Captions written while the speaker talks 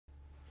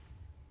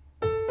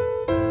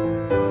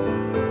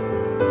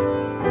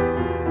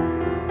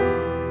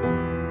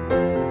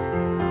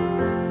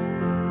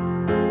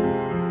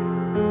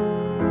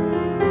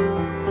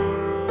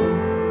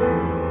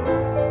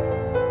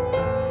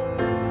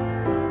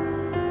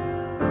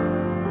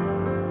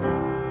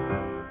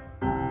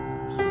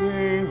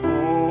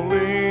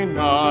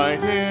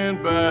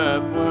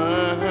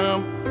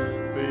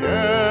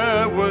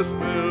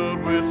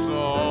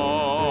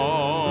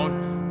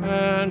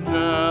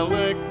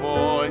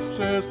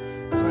voices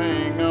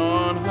sing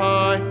on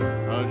high,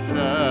 a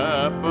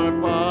shepherd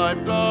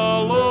piped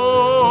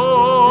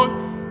along,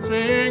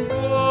 sing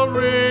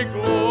glory,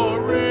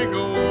 glory,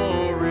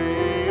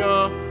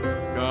 Gloria,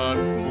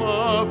 God's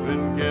love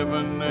in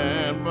given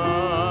and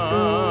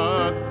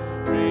birth.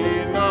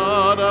 Be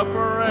not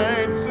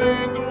afraid,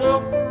 sing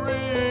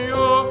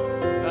Gloria,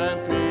 and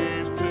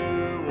peace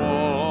to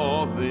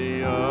all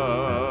the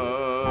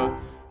earth.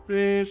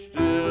 Be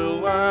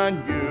still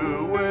and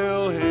you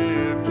will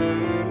hear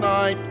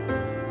tonight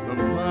the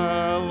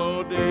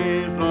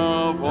melodies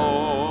of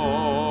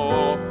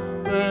all.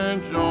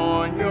 Then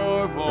join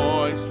your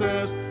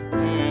voices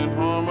in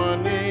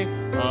harmony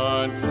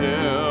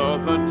until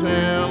the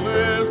tale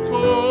is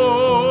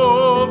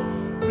told.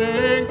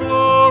 Sing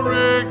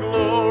glory,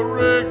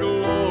 glory,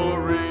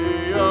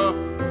 Gloria,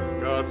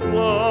 God's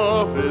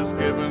love is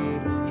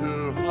given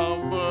to our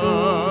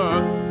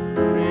birth.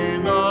 Be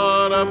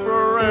not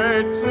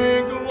afraid,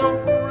 sing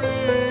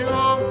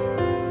Gloria,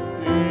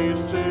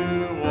 peace to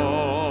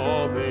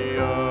all the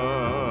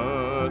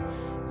earth.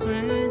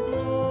 Sing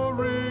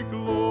glory,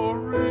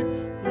 glory,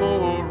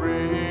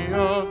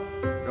 Gloria,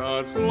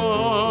 God's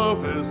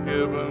love is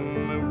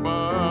given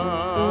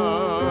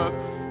birth.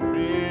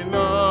 Be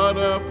not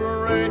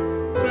afraid,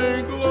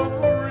 sing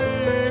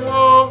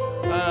Gloria,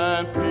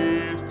 and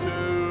peace to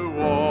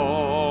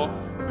all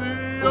the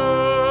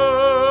earth.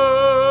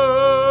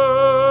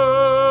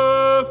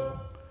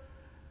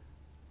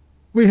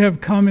 We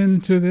have come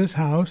into this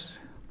house,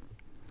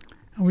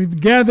 and we've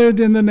gathered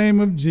in the name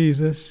of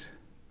Jesus,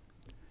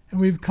 and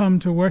we've come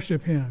to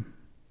worship him.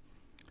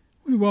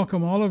 We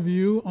welcome all of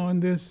you on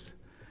this,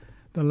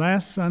 the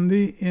last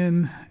Sunday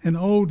in an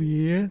old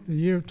year, the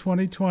year of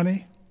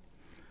 2020.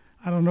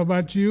 I don't know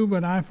about you,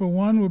 but I, for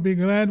one, will be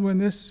glad when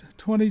this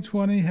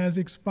 2020 has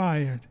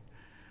expired.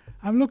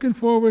 I'm looking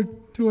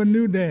forward to a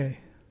new day,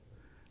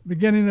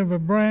 beginning of a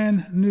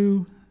brand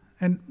new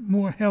and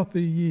more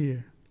healthy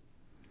year.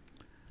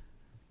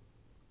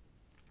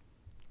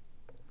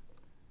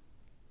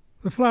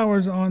 The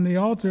flowers on the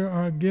altar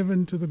are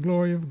given to the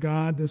glory of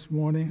God this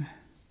morning,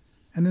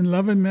 and in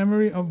loving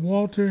memory of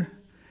Walter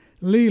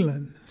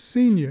Leland,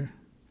 Sr.,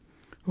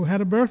 who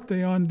had a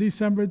birthday on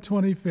December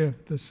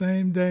 25th, the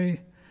same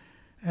day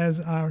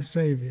as our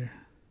Savior.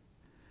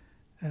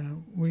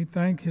 We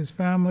thank his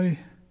family,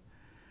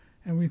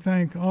 and we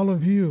thank all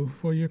of you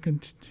for your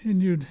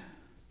continued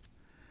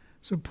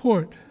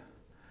support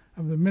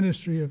of the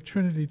ministry of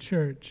Trinity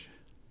Church.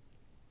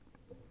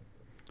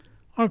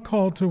 Our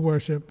call to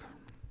worship.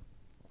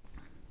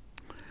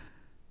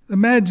 The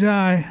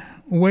Magi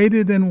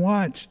waited and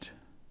watched,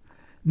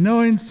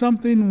 knowing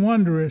something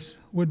wondrous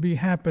would be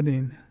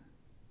happening.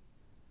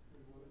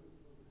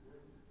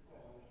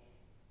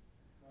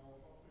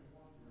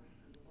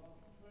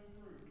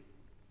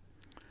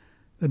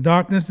 The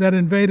darkness that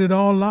invaded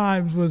all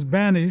lives was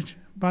banished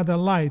by the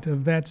light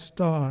of that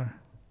star.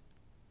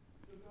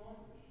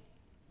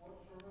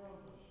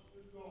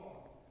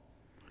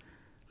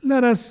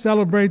 Let us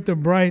celebrate the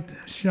bright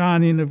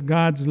shining of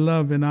God's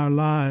love in our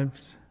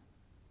lives.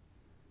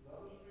 Let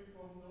us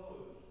become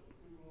those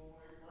who will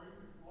bring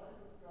the light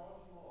of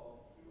God's love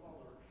to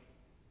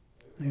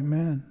others.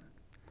 Amen.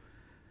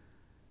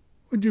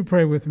 Would you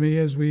pray with me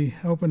as we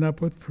open up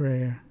with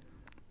prayer?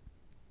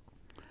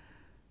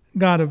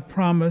 God of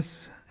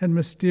promise and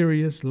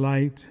mysterious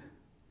light,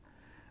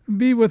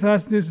 be with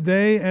us this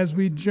day as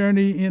we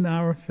journey in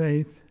our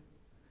faith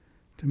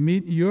to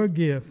meet your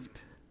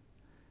gift.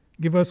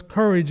 Give us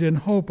courage and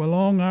hope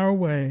along our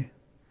way,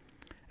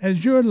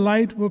 as your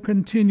light will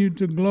continue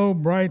to glow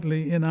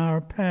brightly in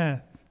our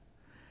path,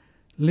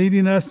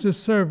 leading us to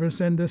service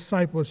and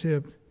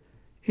discipleship.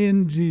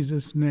 In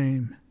Jesus'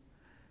 name,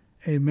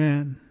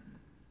 amen.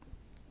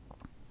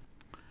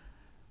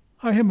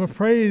 Our hymn of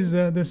praise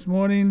this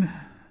morning,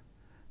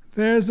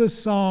 There's a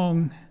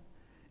Song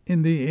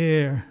in the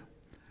Air,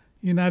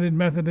 United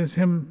Methodist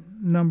hymn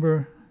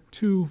number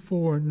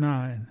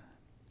 249.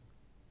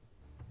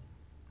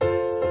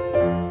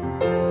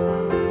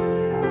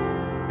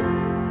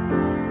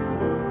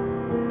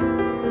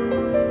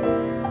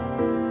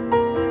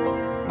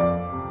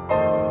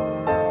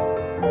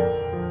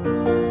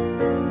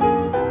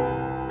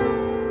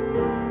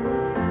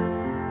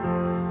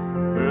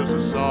 There's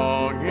a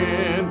song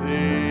in the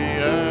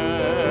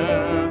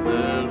air,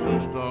 there's a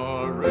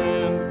star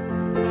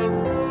in the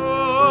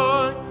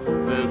sky,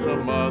 there's a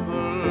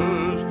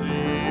mother's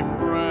deep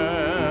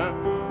prayer,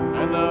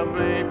 and a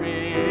baby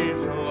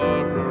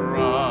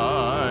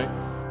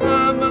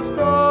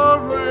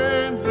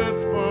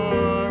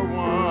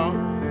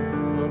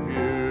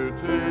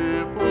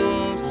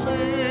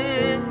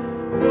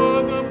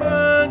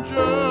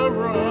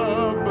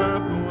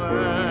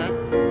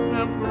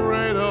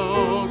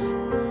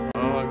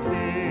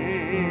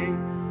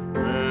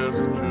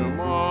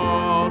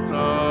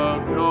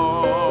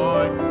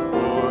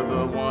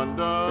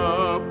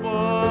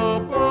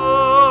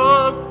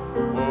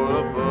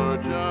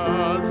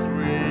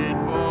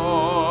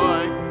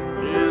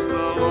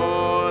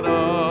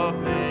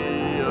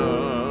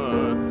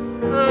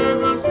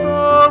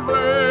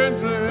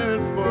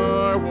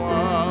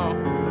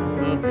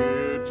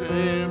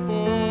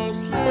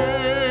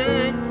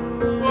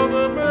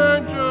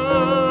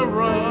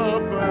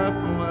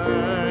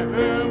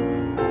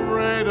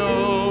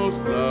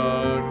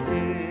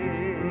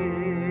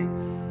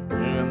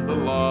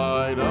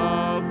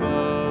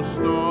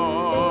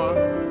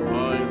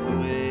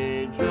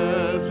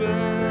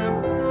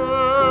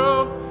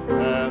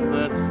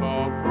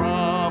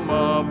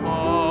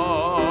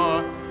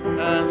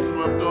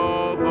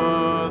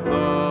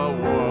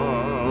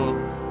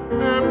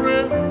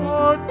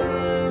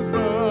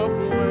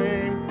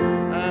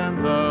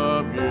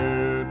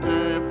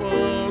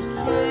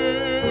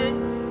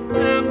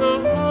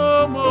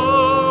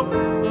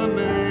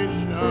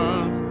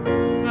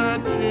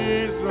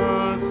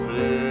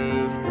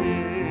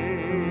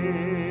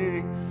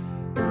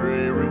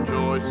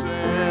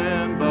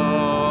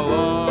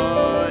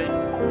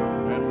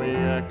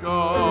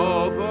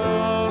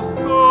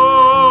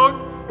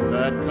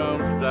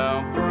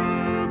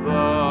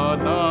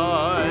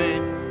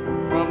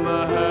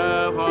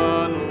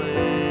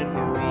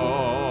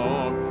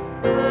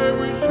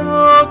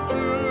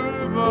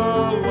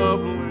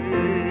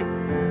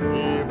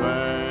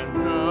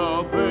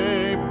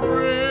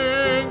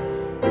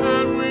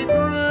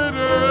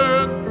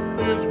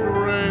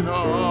it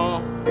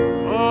all,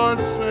 our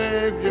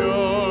Savior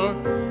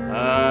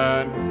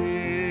and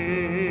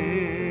King.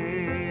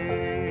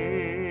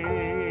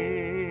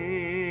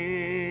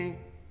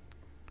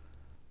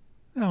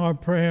 Now our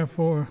prayer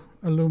for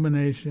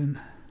illumination.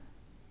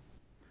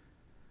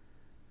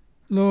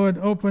 Lord,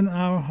 open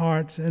our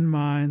hearts and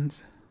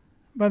minds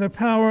by the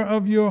power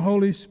of your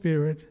Holy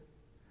Spirit,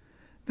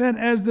 that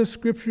as the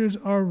Scriptures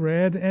are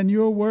read and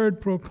your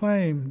word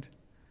proclaimed,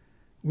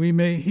 we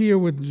may hear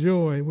with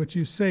joy what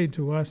you say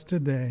to us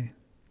today.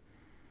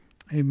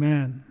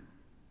 Amen.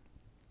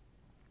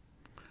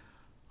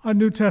 Our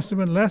New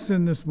Testament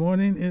lesson this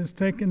morning is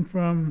taken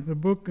from the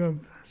book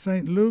of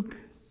St. Luke,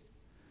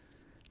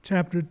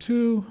 chapter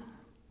 2,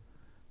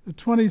 the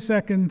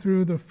 22nd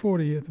through the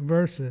 40th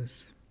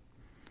verses.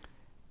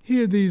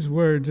 Hear these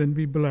words and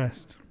be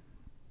blessed.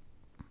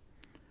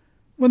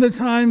 When the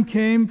time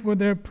came for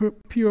their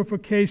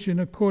purification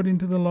according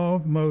to the law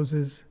of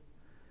Moses,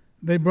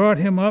 they brought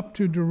him up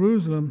to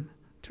Jerusalem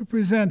to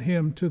present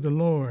him to the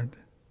Lord.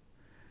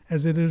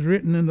 As it is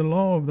written in the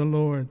law of the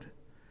Lord,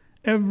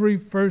 every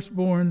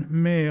firstborn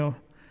male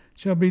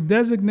shall be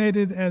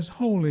designated as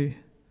holy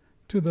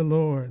to the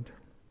Lord.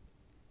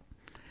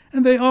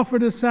 And they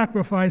offered a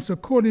sacrifice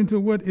according to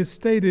what is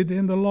stated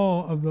in the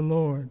law of the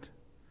Lord: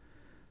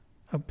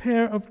 a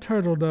pair of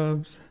turtle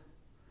doves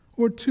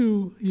or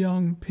 2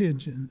 young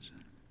pigeons.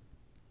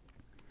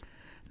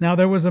 Now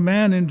there was a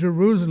man in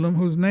Jerusalem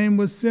whose name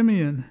was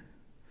Simeon.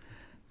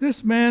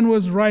 This man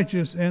was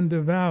righteous and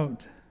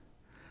devout,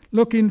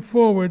 looking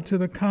forward to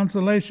the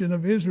consolation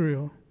of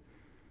Israel,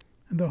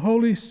 and the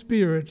Holy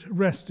Spirit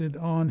rested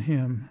on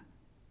him.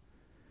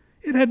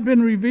 It had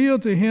been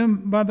revealed to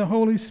him by the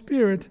Holy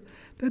Spirit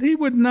that he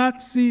would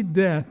not see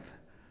death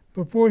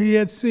before he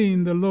had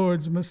seen the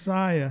Lord's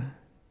Messiah.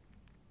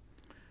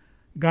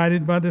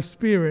 Guided by the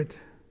Spirit,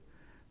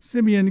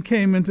 Simeon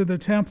came into the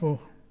temple,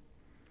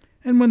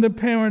 and when the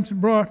parents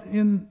brought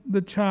in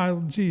the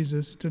child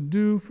Jesus to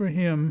do for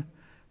him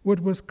what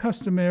was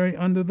customary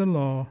under the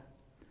law,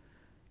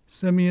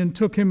 Simeon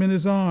took him in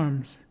his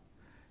arms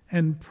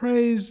and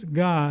praised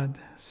God,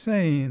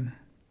 saying,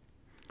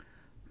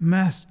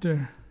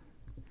 "Master,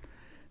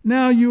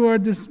 now you are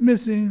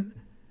dismissing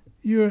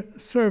your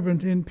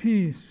servant in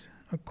peace,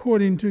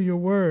 according to your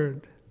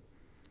word.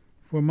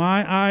 For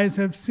my eyes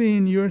have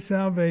seen your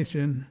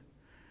salvation,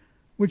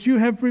 which you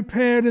have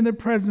prepared in the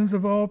presence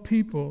of all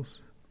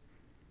peoples,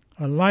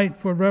 a light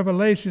for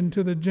revelation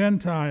to the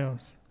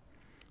Gentiles,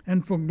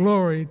 and for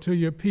glory to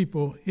your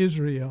people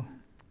Israel."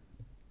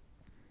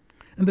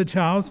 And the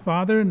child's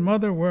father and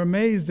mother were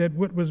amazed at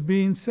what was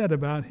being said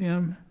about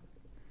him.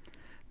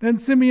 Then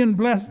Simeon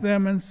blessed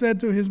them and said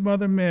to his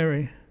mother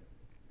Mary,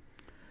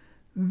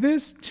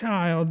 "This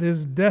child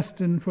is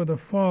destined for the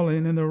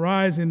falling and the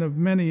rising of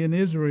many in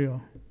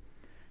Israel,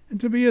 and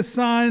to be a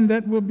sign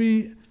that will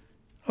be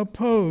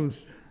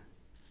opposed,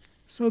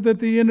 so that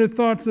the inner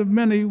thoughts of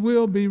many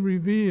will be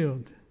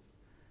revealed,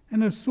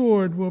 and a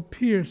sword will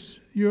pierce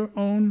your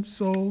own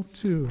soul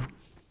too."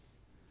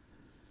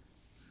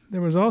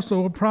 There was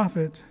also a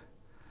prophet,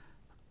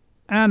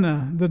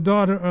 Anna, the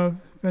daughter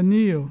of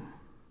Phanuel,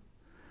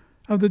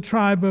 of the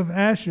tribe of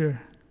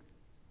Asher.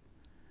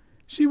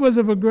 She was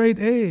of a great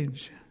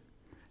age,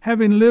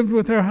 having lived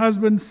with her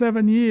husband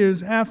 7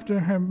 years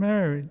after her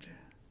marriage,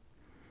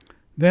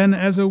 then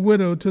as a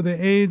widow to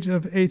the age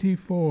of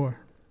 84.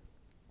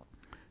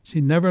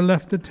 She never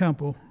left the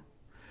temple,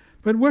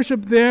 but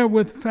worshiped there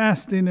with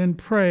fasting and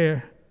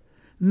prayer,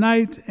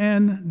 night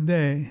and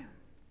day.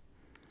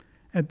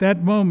 At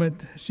that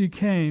moment she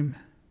came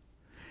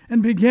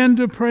and began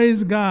to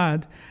praise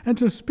God and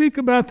to speak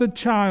about the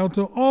child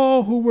to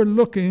all who were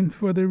looking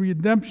for the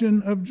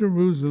redemption of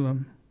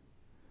Jerusalem.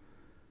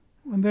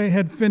 When they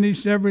had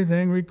finished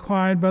everything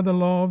required by the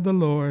law of the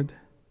Lord,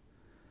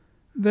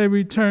 they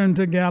returned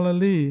to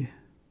Galilee,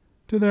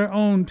 to their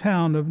own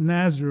town of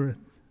Nazareth.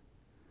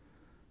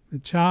 The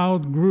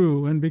child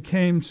grew and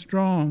became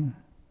strong,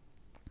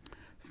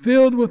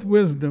 filled with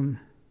wisdom,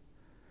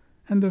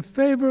 and the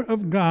favor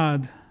of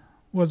God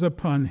was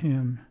upon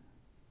him.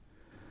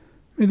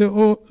 May the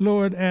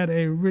Lord add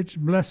a rich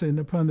blessing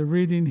upon the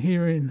reading,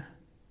 hearing,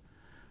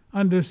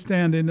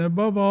 understanding, and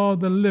above all,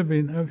 the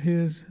living of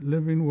his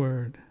living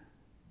word.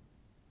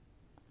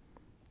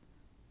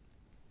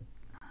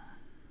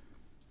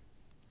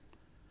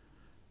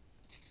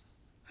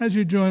 As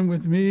you join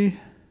with me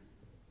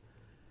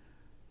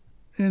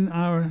in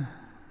our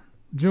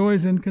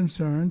joys and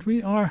concerns,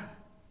 we are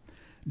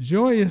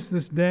joyous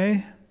this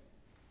day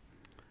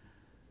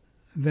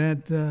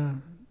that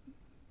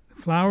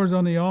flowers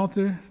on the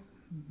altar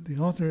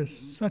is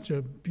such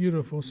a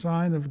beautiful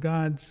sign of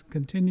God's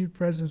continued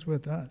presence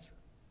with us.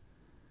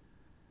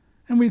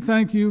 And we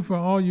thank you for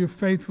all your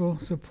faithful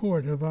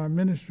support of our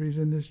ministries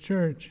in this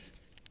church.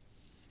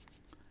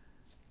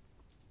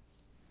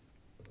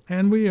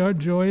 And we are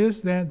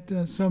joyous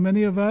that so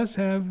many of us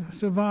have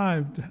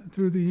survived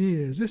through the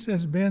years. This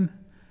has been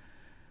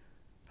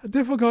a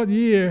difficult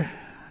year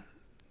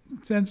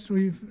since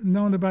we've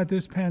known about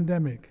this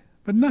pandemic,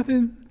 but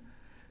nothing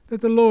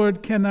that the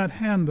Lord cannot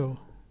handle.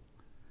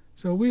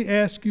 So we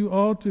ask you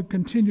all to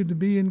continue to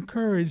be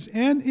encouraged.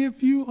 And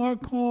if you are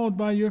called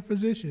by your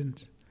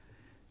physicians,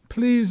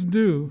 please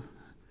do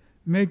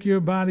make your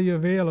body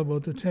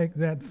available to take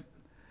that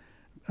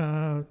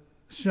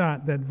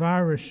shot, that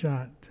virus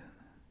shot.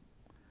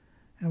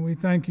 And we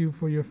thank you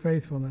for your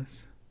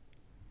faithfulness.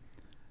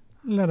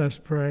 Let us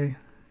pray.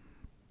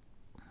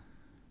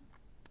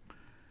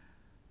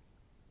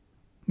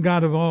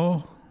 God of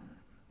all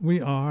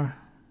we are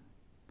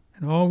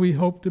and all we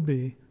hope to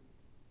be,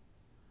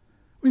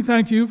 we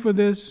thank you for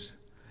this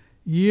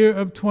year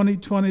of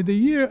 2020, the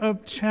year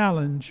of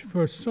challenge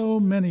for so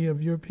many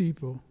of your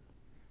people.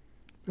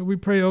 But we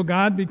pray, oh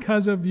God,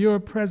 because of your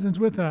presence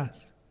with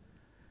us,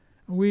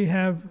 we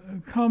have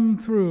come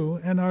through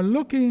and are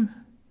looking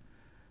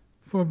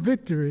for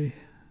victory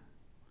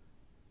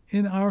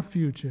in our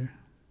future.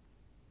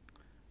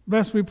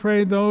 Bless, we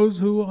pray, those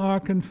who are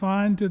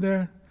confined to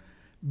their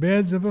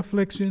beds of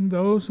affliction,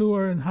 those who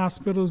are in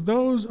hospitals,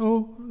 those,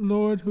 oh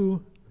Lord,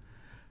 who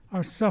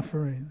are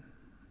suffering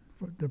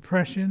for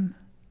depression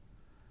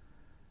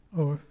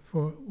or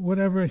for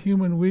whatever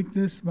human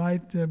weakness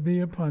might be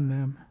upon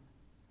them.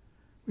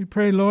 We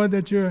pray, Lord,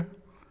 that your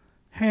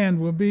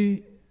hand will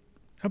be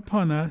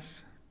upon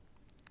us.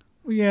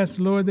 We ask,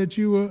 Lord, that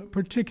you will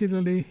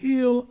particularly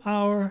heal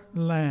our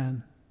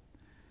land.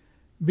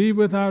 Be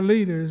with our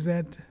leaders,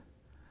 that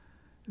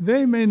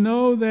they may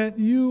know that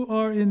you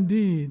are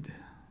indeed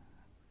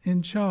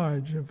in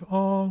charge of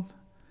all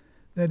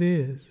that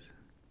is.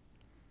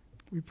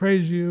 We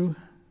praise you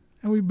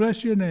and we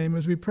bless your name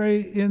as we pray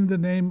in the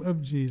name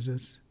of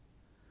Jesus.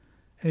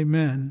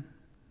 Amen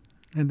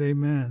and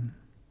amen.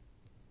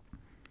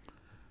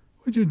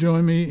 Would you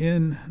join me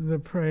in the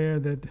prayer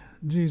that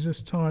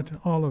Jesus taught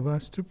all of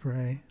us to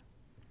pray?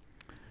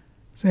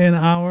 Saying,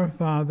 Our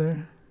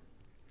Father,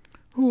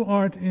 who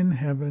art in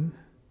heaven,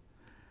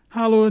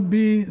 hallowed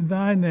be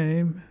thy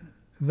name,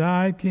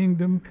 thy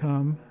kingdom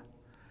come,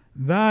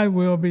 thy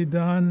will be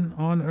done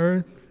on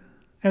earth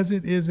as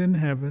it is in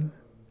heaven.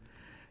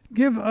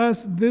 Give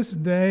us this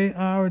day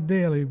our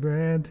daily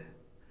bread,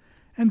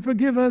 and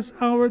forgive us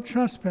our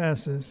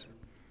trespasses,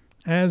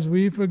 as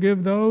we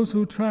forgive those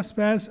who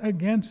trespass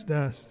against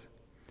us.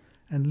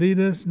 And lead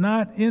us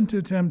not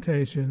into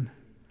temptation,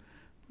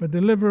 but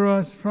deliver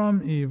us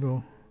from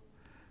evil.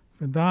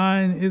 For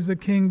thine is the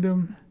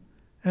kingdom,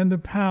 and the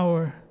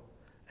power,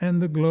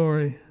 and the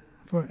glory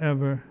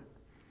forever.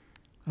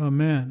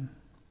 Amen.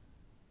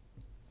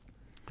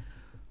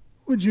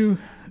 Would you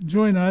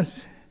join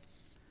us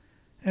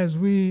as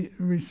we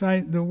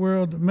recite the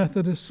World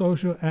Methodist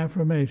Social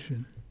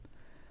Affirmation?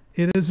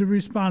 It is a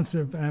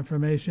responsive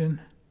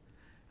affirmation,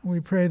 and we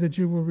pray that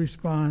you will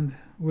respond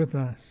with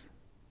us.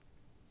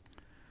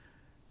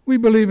 We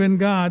believe in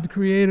God,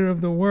 creator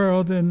of the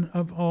world and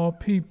of all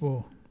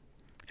people,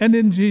 and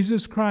in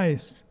Jesus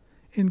Christ,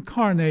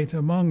 incarnate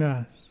among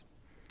us,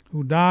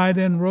 who died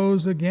and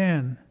rose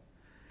again,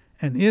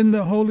 and in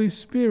the Holy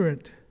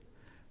Spirit,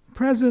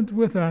 present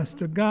with us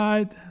to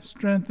guide,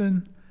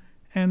 strengthen,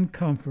 and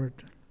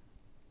comfort.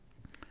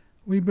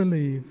 We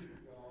believe.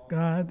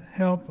 God,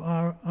 help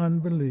our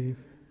unbelief.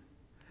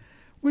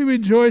 We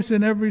rejoice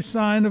in every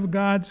sign of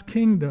God's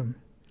kingdom,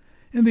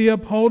 in the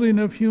upholding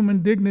of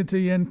human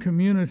dignity and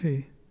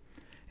community,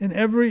 in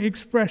every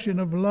expression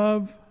of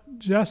love,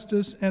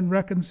 justice, and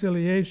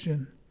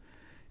reconciliation,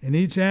 in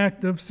each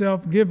act of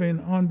self-giving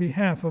on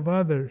behalf of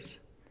others,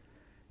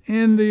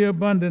 in the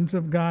abundance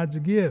of God's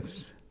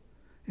gifts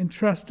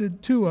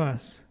entrusted to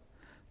us,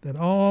 that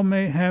all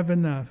may have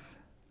enough,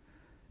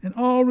 and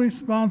all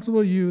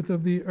responsible use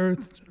of the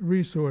earth's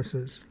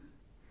resources.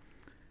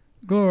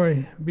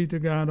 Glory be to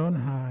God on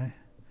high,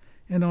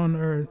 and on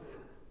earth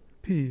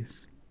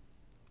peace.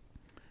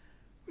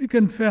 We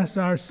confess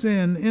our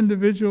sin,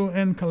 individual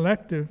and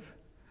collective,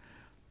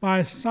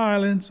 by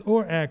silence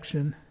or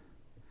action,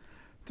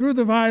 through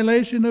the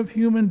violation of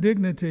human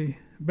dignity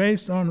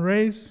based on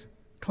race,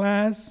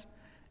 class,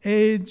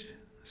 age,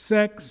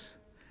 sex,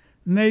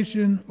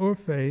 nation, or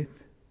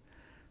faith,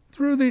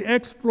 through the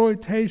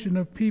exploitation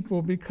of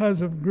people because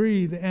of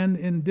greed and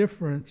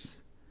indifference,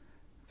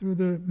 through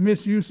the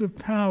misuse of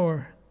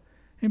power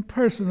in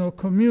personal,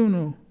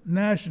 communal,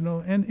 national,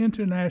 and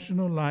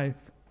international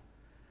life,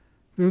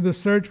 through the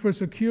search for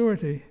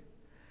security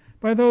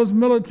by those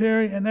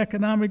military and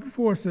economic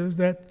forces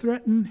that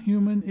threaten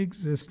human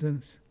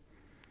existence,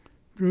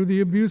 through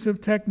the abuse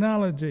of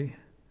technology,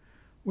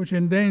 which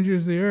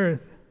endangers the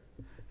earth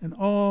and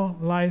all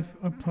life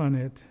upon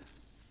it.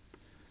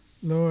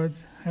 Lord,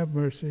 have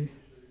mercy.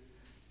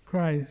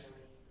 Christ,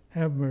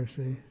 have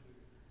mercy.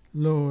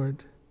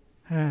 Lord,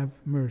 have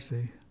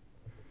mercy.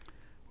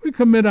 We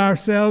commit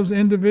ourselves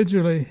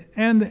individually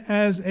and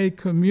as a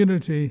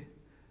community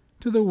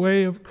to the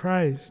way of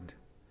Christ,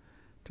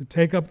 to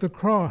take up the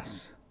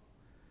cross,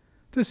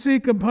 to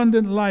seek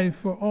abundant life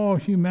for all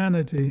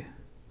humanity,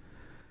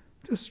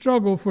 to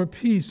struggle for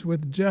peace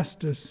with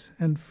justice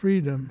and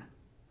freedom,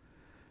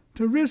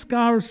 to risk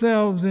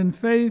ourselves in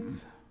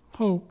faith,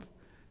 hope,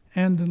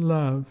 and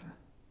love,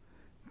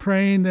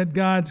 praying that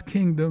God's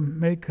kingdom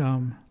may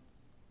come.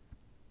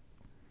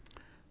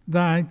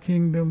 thy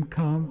kingdom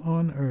come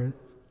on earth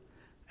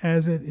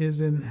as it is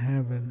in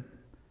heaven.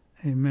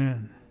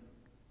 Amen.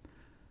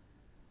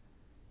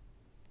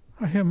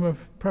 Our hymn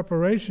of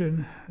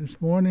preparation this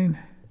morning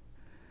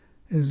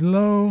is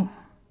Lo,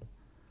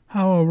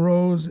 How a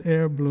Rose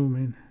Ere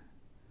Blooming.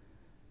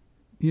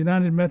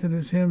 United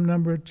Methodist Hymn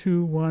number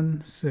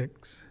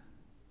 216.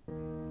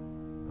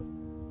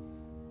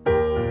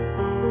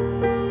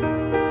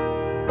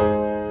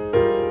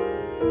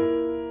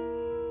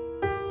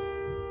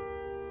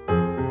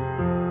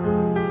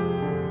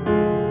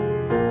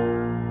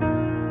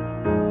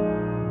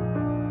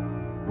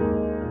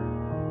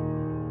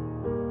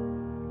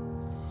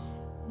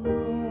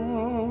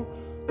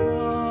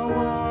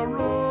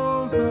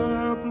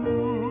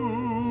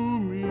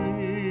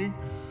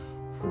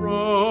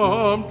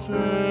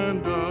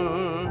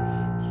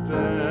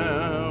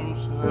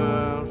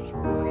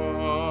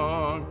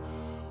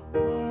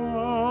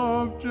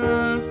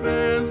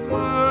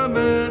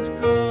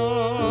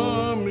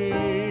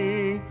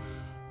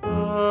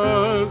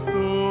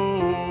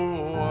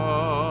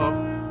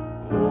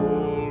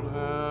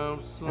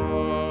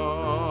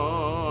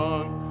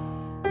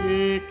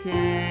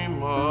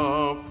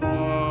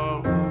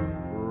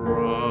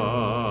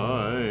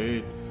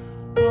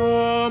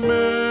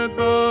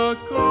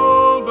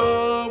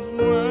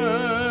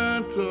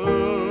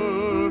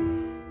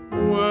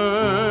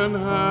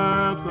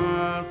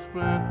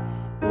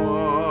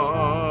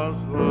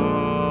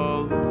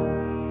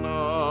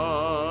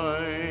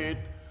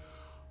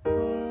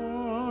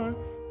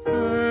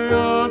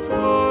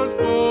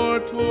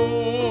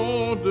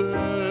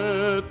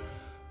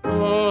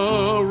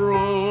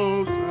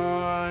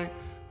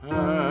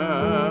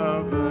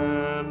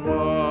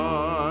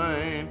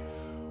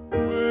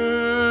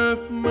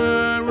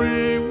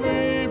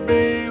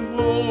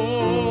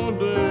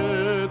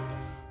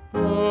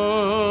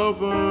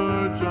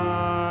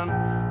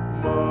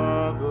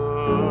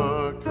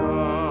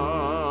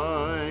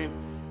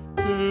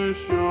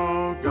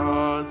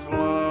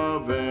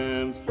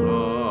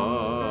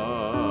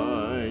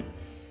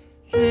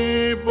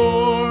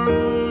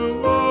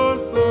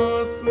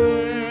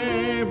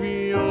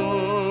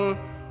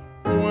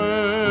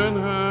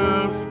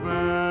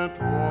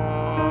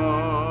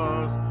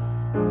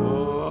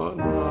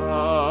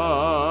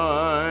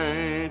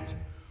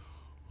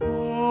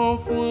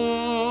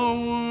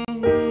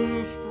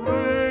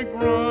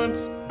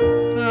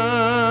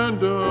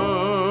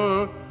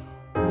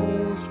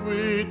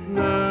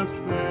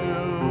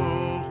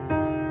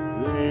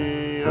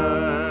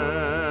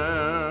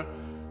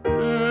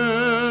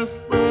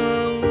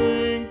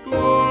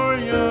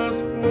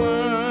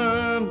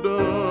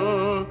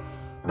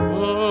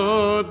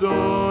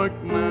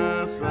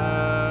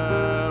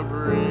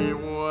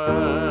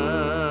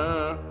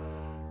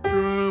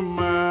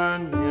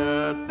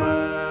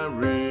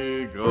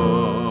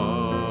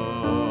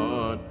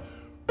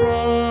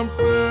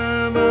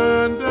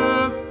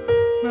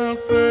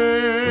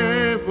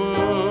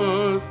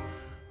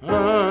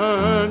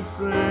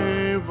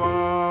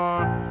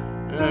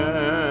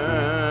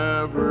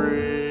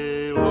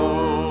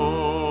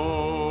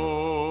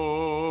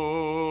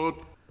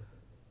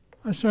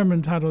 Our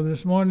sermon title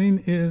this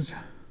morning is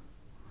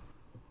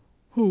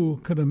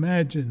Who Could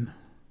Imagine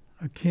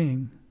a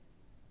King?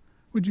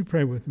 Would you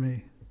pray with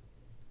me?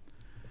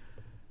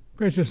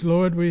 Gracious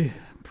Lord, we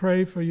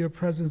pray for your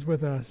presence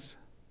with us.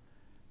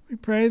 We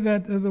pray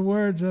that the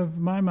words of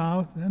my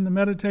mouth and the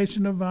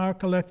meditation of our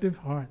collective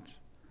hearts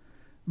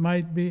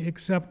might be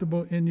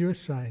acceptable in your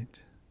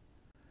sight.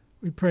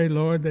 We pray,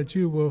 Lord, that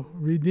you will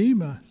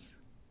redeem us,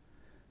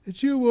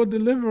 that you will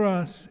deliver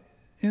us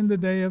in the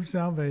day of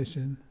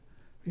salvation.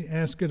 We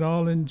ask it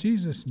all in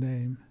Jesus'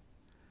 name.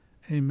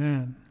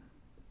 Amen.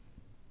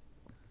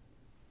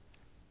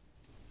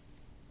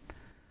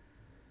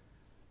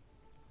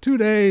 Two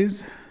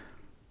days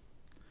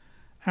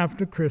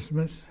after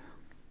Christmas,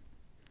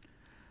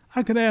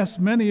 I could ask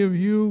many of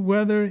you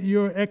whether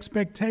your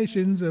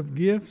expectations of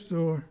gifts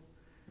or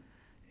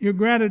your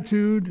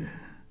gratitude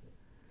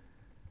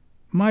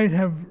might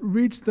have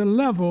reached the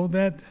level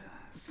that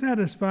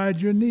satisfied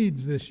your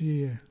needs this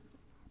year.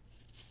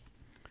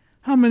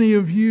 How many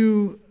of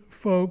you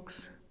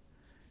folks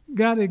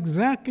got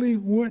exactly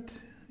what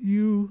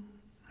you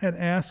had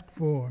asked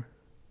for?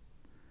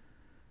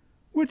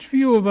 Which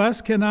few of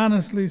us can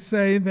honestly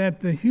say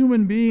that the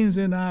human beings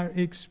in our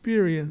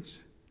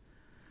experience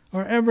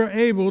are ever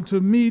able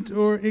to meet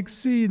or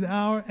exceed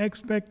our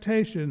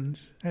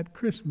expectations at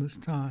Christmas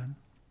time?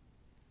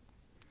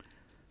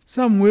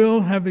 Some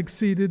will have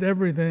exceeded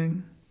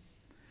everything,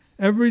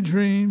 every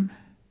dream,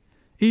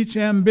 each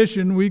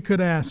ambition we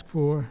could ask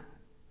for.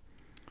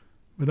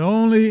 But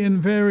only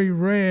in very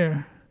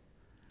rare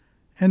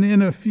and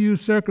in a few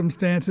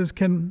circumstances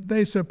can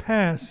they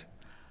surpass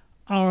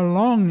our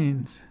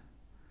longings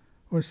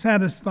or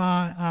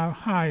satisfy our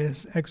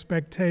highest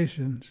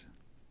expectations.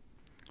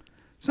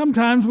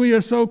 Sometimes we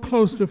are so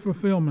close to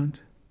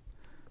fulfillment,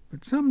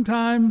 but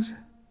sometimes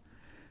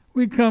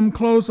we come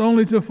close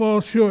only to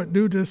fall short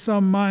due to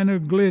some minor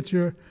glitch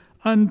or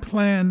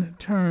unplanned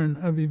turn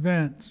of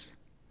events.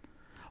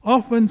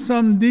 Often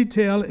some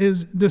detail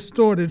is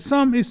distorted,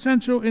 some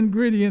essential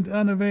ingredient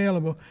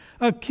unavailable.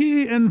 A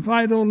key and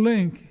vital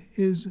link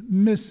is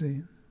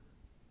missing.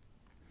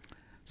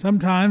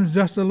 Sometimes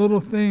just a little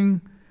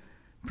thing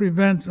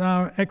prevents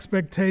our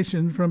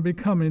expectation from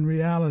becoming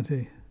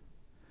reality.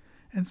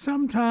 And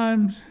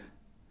sometimes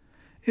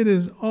it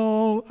is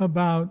all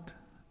about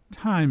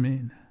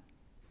timing.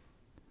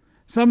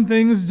 Some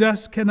things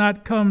just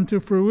cannot come to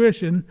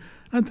fruition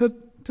until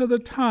the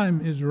time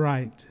is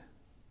right.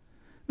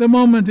 The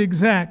moment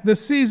exact, the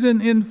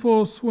season in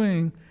full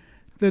swing,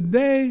 the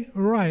day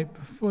ripe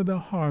for the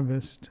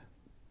harvest.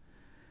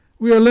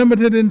 We are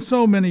limited in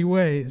so many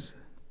ways.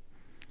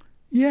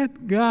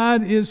 Yet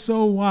God is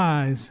so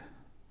wise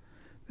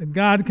that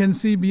God can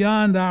see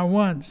beyond our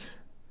wants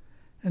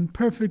and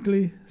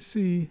perfectly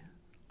see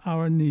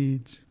our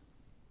needs.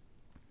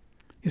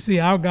 You see,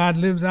 our God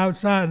lives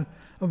outside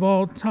of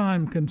all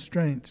time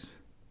constraints.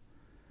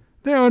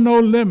 There are no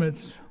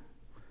limits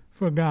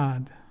for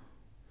God.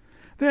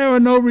 There are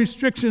no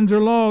restrictions or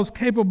laws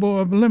capable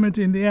of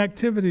limiting the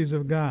activities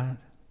of God.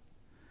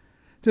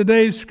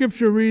 Today's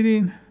scripture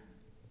reading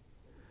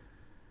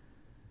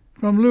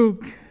from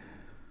Luke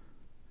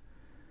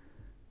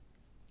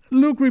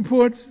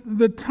reports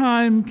the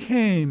time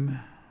came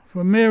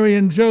for Mary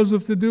and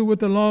Joseph to do what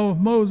the law of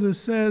Moses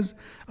says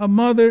a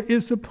mother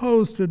is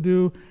supposed to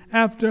do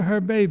after her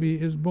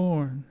baby is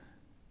born.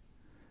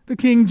 The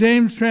King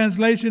James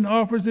translation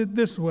offers it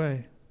this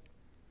way: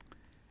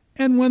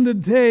 "And when the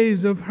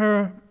days of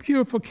her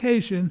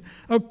purification,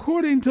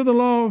 according to the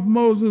law of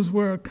Moses,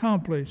 were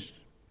accomplished,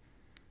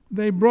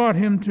 they brought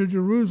him to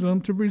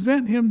Jerusalem to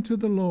present him to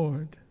the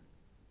Lord."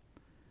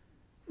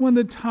 When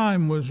the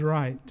time was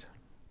right,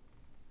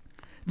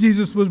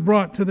 Jesus was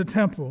brought to the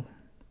temple.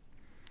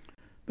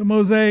 The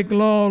Mosaic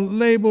law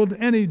labeled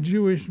any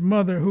Jewish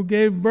mother who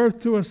gave birth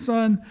to a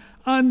son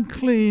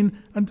unclean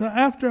until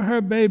after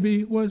her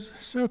baby was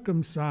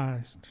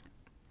circumcised.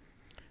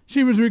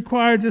 She was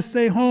required to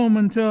stay home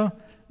until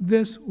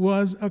this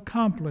was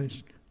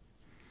accomplished.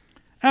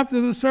 After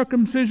the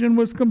circumcision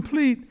was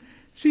complete,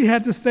 she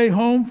had to stay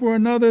home for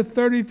another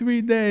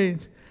 33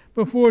 days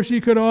before she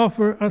could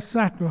offer a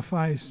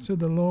sacrifice to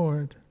the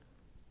Lord.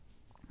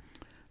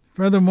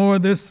 Furthermore,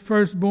 this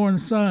firstborn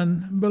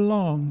son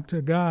belonged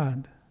to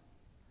God.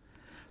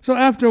 So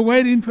after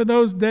waiting for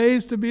those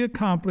days to be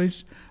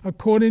accomplished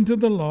according to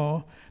the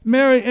law,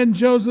 Mary and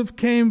Joseph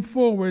came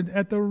forward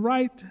at the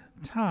right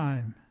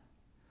time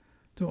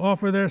to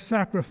offer their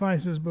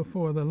sacrifices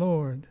before the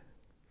Lord.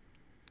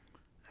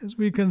 As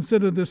we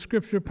consider the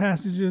scripture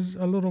passages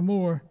a little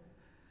more,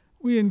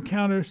 we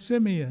encounter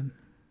Simeon.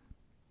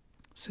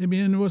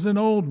 Simeon was an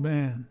old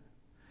man.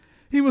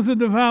 He was a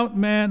devout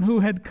man who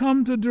had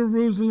come to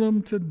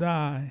Jerusalem to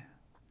die.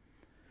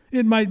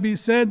 It might be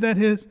said that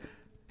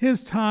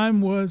his time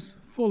was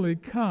fully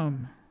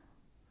come.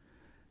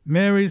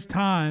 Mary's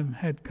time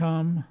had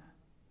come.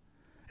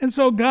 And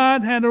so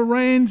God had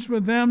arranged for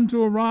them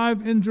to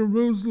arrive in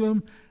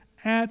Jerusalem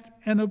at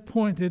an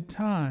appointed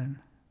time.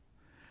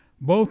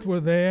 Both were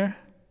there,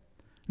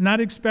 not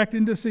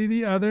expecting to see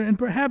the other, and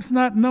perhaps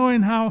not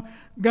knowing how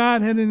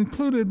God had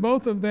included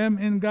both of them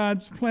in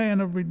God's plan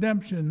of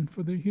redemption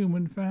for the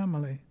human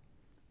family.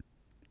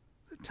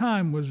 The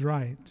time was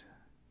right.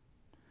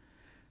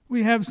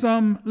 We have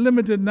some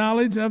limited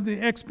knowledge of the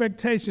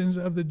expectations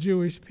of the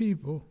Jewish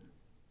people.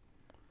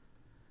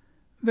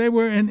 They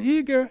were in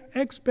eager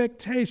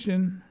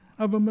expectation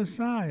of a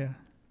Messiah.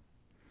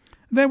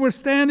 They were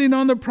standing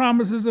on the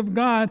promises of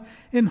God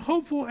in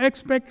hopeful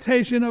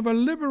expectation of a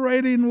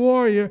liberating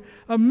warrior,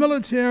 a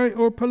military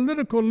or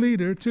political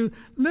leader to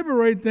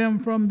liberate them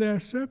from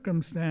their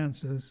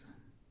circumstances.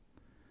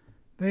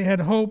 They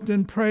had hoped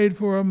and prayed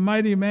for a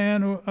mighty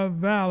man of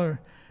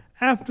valor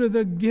after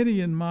the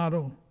Gideon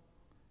model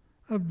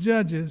of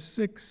Judges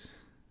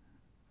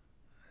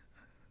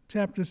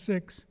chapter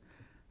 6,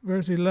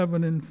 verse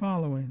 11 and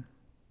following.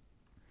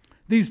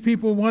 These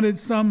people wanted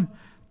some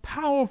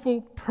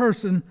powerful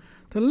person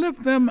to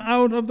lift them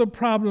out of the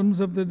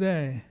problems of the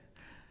day.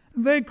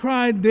 They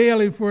cried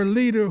daily for a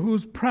leader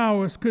whose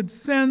prowess could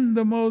send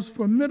the most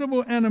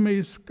formidable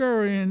enemies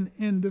scurrying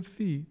in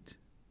defeat.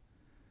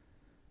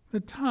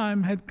 The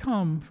time had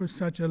come for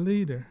such a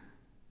leader.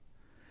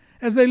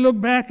 As they look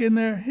back in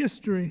their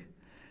history,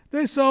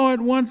 they saw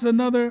at once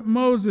another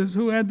Moses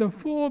who had the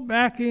full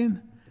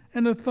backing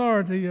and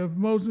authority of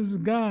Moses'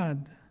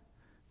 God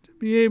to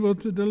be able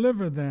to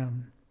deliver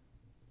them.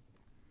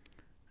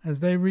 As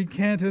they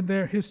recanted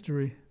their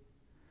history,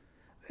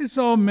 they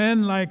saw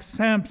men like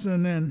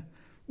Samson and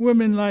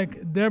women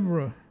like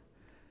Deborah,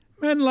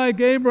 men like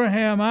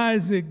Abraham,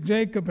 Isaac,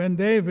 Jacob, and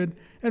David,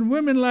 and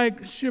women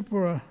like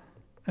Shiphrah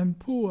and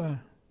Puah,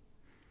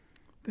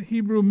 the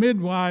Hebrew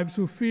midwives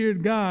who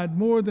feared God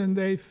more than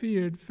they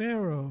feared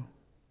Pharaoh.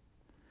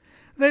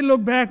 They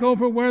looked back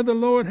over where the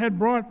Lord had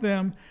brought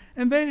them,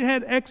 and they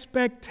had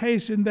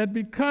expectation that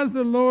because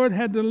the Lord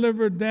had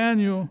delivered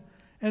Daniel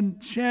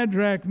and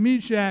Shadrach,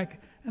 Meshach,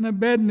 and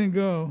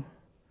Abednego,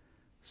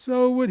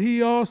 so would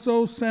he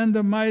also send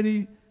a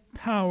mighty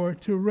power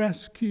to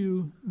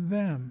rescue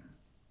them.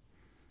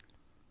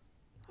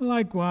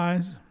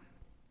 Likewise,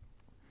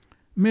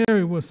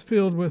 Mary was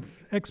filled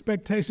with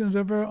expectations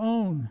of her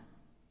own.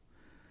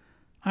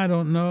 I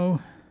don't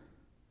know,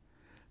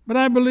 but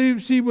I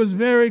believe she was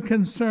very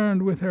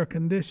concerned with her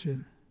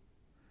condition.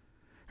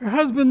 Her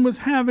husband was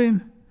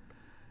having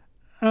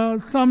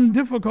some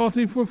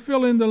difficulty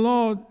fulfilling the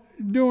law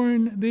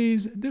during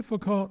these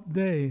difficult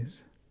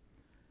days.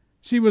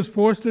 She was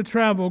forced to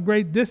travel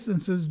great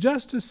distances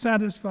just to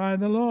satisfy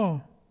the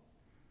law.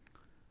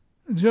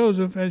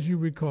 Joseph, as you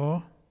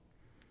recall,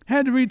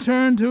 had to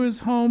return to his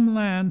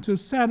homeland to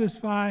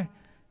satisfy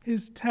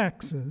his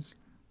taxes.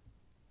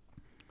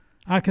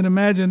 I can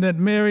imagine that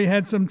Mary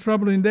had some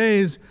troubling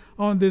days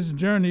on this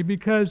journey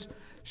because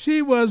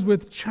she was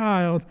with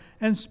child,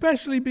 and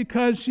especially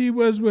because she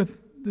was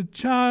with the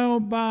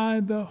child by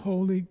the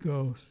Holy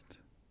Ghost.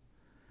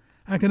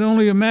 I can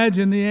only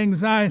imagine the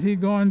anxiety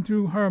going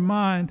through her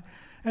mind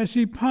as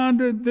she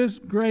pondered this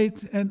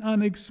great and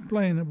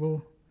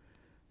unexplainable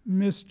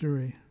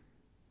mystery.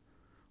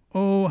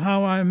 Oh,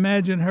 how I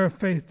imagine her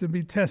faith to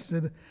be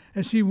tested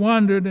as she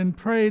wondered and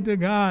prayed to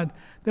God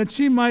that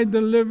she might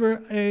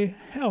deliver a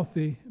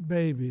healthy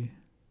baby.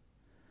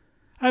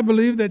 I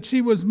believe that she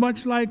was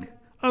much like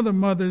other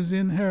mothers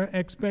in her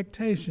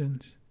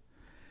expectations.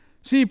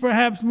 She,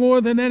 perhaps more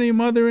than any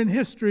mother in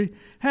history,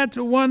 had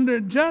to wonder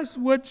just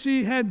what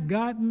she had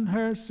gotten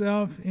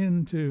herself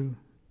into.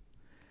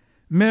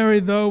 Mary,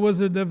 though, was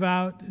a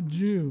devout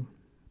Jew.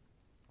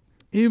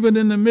 Even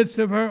in the midst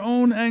of her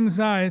own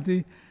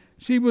anxiety,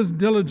 she was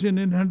diligent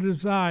in her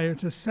desire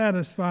to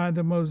satisfy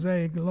the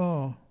Mosaic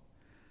law,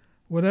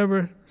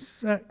 whatever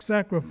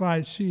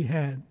sacrifice she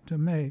had to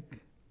make.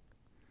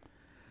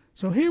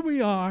 So here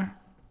we are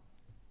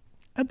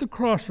at the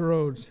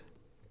crossroads,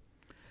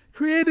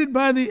 created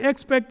by the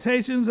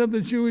expectations of the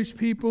Jewish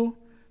people,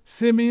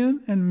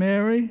 Simeon and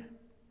Mary,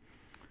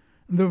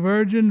 the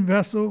virgin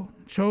vessel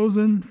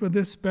chosen for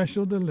this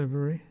special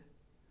delivery.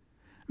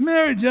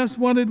 Mary just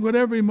wanted what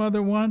every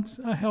mother wants,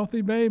 a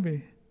healthy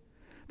baby.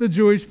 The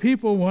Jewish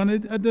people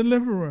wanted a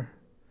deliverer.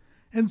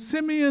 And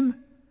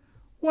Simeon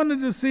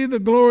wanted to see the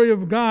glory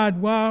of God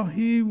while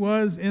he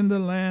was in the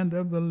land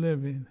of the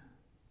living.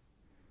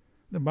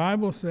 The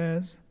Bible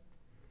says,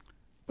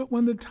 but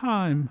when the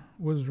time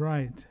was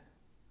right,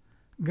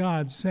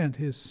 God sent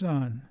his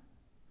son.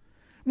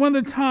 When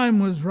the time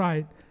was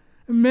right,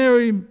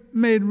 Mary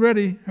made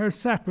ready her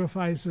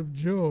sacrifice of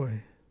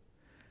joy.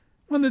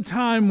 When the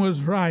time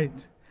was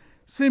right,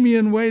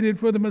 Simeon waited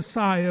for the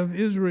Messiah of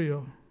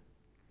Israel.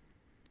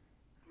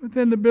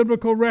 Within the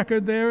biblical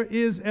record, there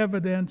is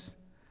evidence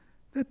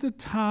that the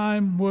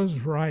time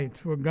was right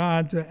for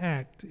God to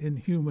act in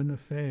human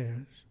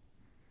affairs.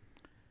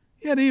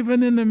 Yet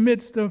even in the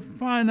midst of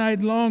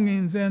finite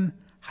longings and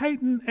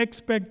heightened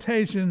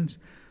expectations,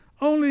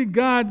 only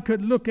God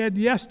could look at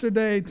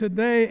yesterday,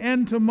 today,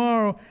 and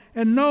tomorrow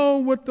and know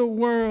what the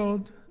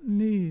world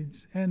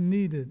needs and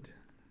needed.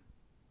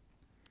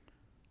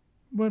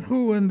 But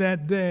who in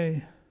that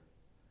day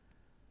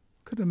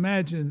could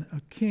imagine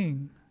a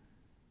king?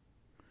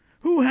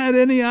 Who had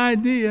any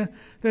idea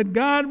that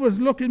God was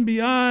looking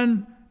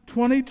beyond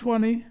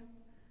 2020,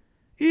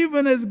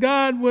 even as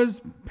God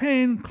was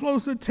paying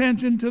close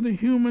attention to the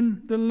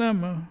human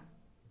dilemma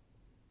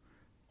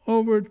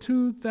over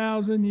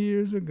 2,000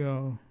 years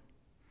ago?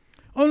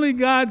 Only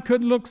God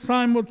could look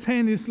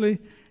simultaneously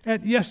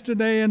at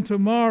yesterday and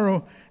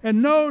tomorrow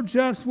and know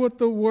just what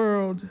the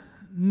world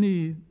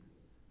needed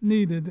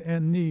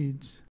and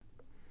needs.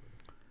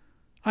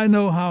 I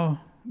know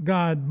how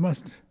God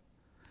must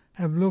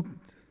have looked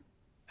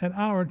at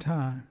our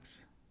times.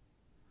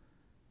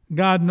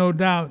 God, no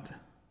doubt,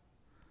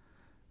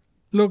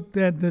 looked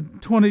at the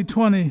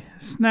 2020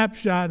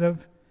 snapshot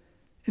of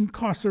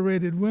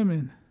incarcerated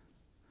women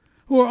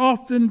who are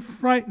often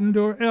frightened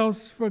or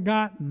else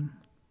forgotten,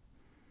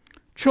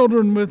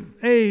 children with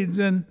AIDS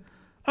and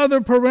other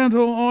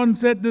parental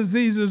onset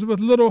diseases with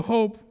little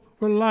hope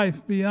for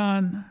life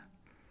beyond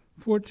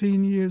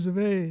 14 years of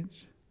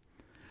age.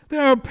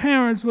 There are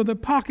parents with a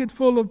pocket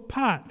full of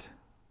pot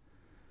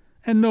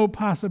and no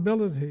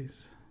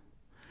possibilities.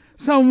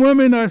 Some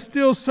women are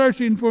still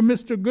searching for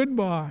Mr.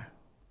 Goodbar,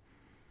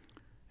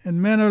 and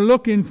men are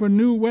looking for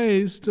new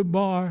ways to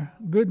bar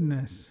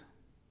goodness.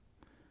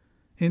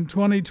 In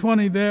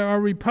 2020, there are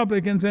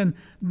Republicans and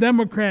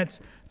Democrats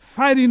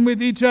fighting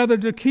with each other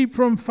to keep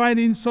from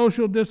fighting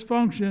social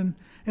dysfunction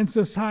and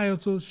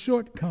societal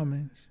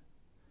shortcomings.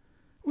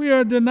 We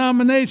are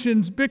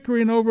denominations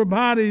bickering over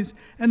bodies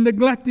and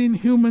neglecting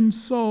human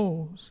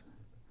souls.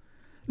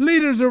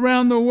 Leaders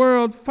around the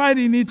world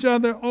fighting each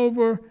other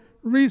over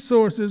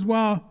resources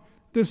while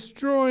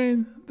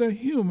destroying the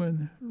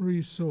human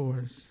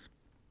resource.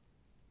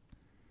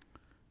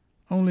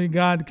 Only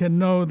God can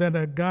know that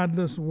a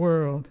godless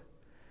world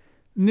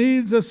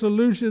needs a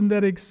solution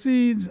that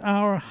exceeds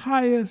our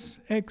highest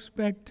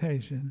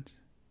expectations.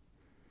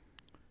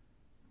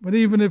 But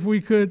even if we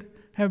could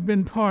have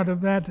been part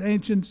of that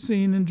ancient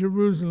scene in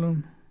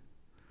Jerusalem,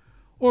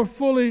 or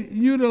fully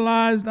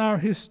utilized our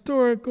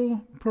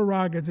historical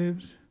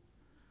prerogatives,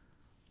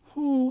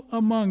 who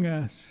among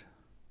us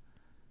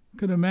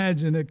could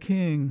imagine a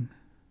king,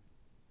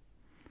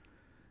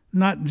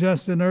 not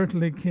just an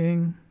earthly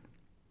king,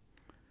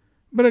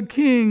 but a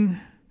king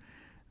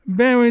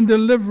bearing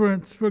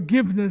deliverance,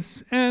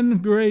 forgiveness,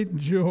 and great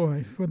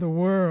joy for the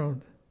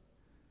world,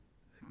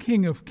 the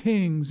King of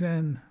kings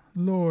and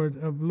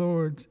Lord of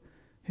lords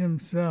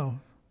himself.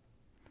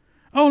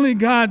 Only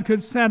God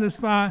could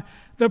satisfy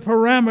the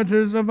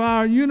parameters of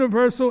our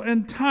universal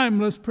and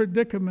timeless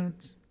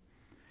predicaments.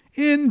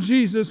 In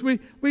Jesus,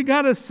 we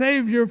got a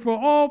Savior for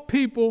all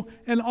people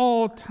and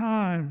all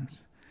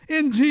times.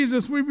 In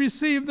Jesus, we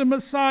receive the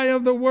Messiah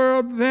of the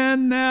world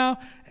then, now,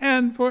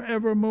 and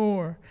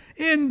forevermore.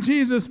 In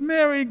Jesus,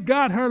 Mary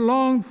got her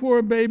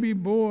longed-for baby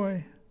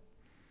boy.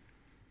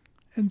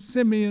 And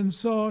Simeon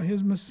saw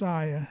his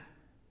Messiah.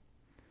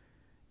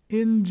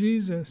 In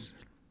Jesus,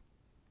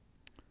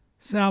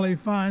 Sally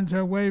finds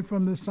her way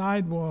from the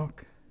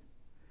sidewalk,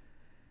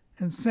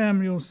 and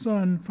Samuel's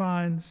son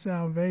finds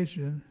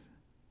salvation.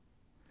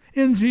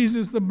 In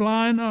Jesus, the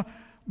blind are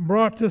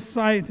brought to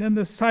sight, and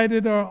the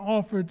sighted are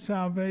offered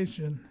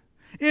salvation.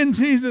 In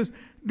Jesus,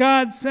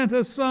 God sent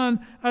a son,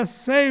 a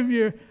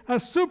Savior, a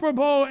Super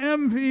Bowl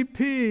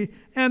MVP,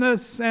 and a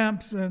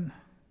Samson.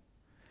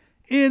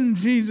 In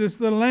Jesus,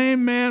 the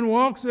lame man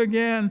walks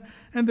again,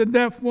 and the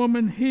deaf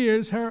woman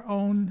hears her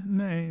own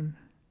name.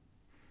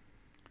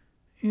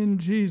 In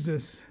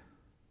Jesus,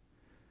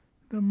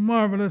 the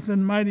marvelous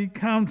and mighty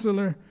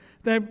Counselor,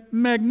 that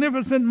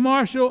magnificent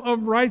Marshal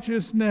of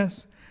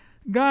righteousness,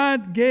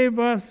 God gave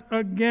us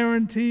a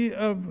guarantee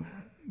of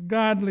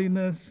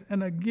godliness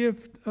and a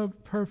gift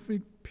of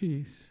perfect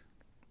peace.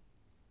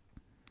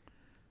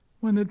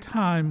 When the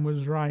time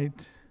was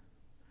right,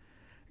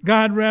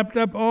 God wrapped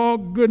up all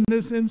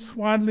goodness in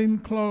swaddling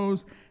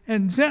clothes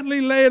and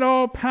gently laid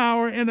all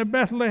power in a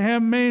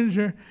Bethlehem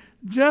manger,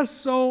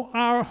 just so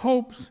our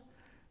hopes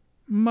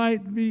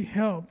might be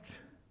helped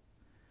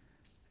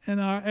and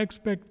our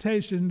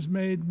expectations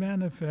made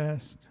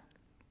manifest.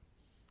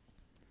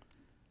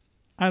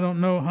 I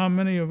don't know how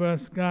many of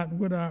us got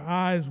what our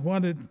eyes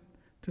wanted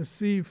to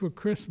see for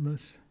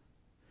Christmas,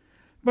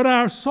 but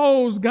our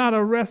souls got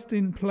a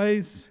resting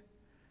place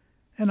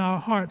and our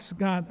hearts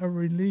got a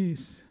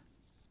release.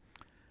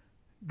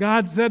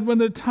 God said, when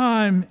the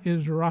time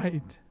is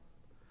right,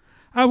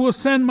 I will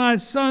send my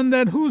Son,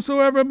 that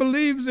whosoever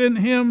believes in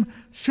him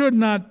should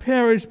not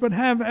perish but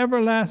have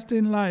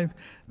everlasting life.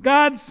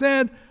 God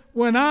said,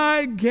 when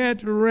I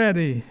get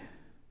ready,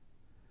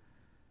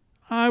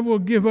 I will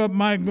give up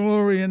my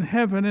glory in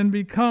heaven and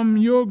become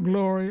your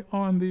glory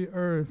on the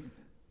earth.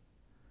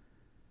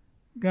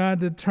 God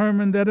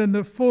determined that in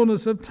the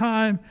fullness of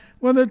time,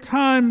 when the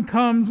time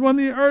comes, when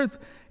the earth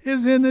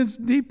is in its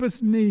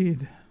deepest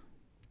need,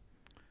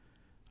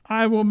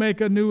 I will make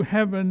a new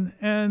heaven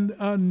and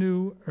a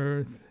new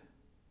earth.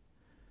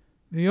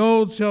 The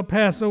old shall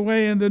pass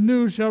away, and the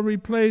new shall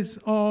replace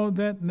all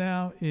that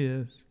now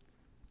is.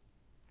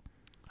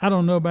 I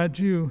don't know about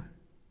you,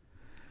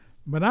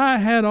 but I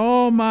had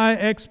all my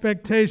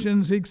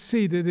expectations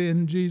exceeded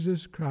in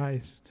Jesus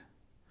Christ.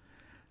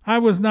 I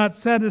was not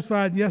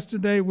satisfied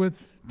yesterday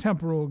with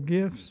temporal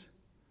gifts.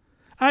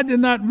 I did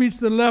not reach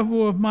the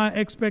level of my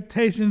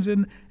expectations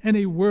in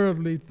any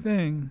worldly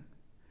thing.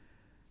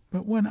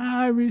 But when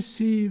I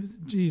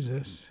received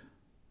Jesus,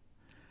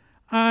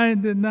 I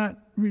did not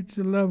reach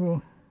the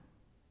level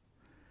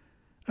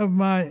of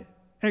my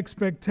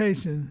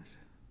expectations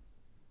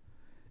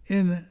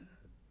in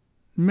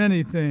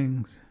many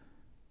things.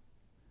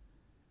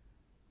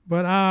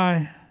 But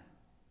I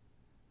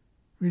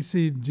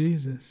received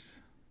Jesus.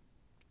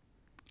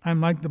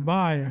 I'm like the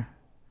buyer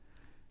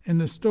in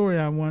the story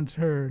I once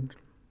heard.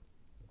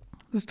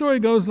 The story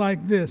goes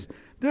like this.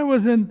 There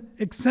was an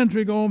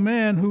eccentric old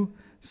man who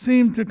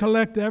seemed to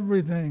collect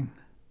everything.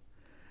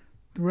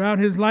 Throughout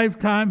his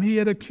lifetime, he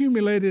had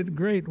accumulated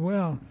great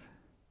wealth.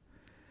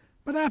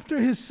 But after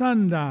his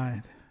son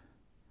died,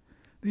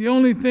 the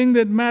only thing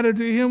that mattered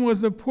to him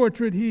was the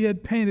portrait he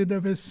had painted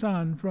of his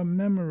son from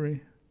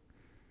memory.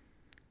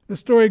 The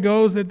story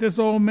goes that this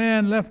old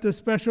man left a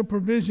special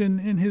provision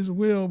in his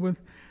will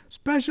with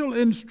special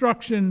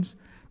instructions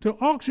to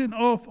auction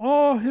off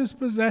all his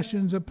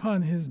possessions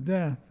upon his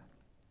death.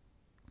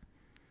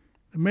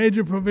 The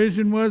major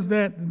provision was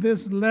that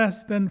this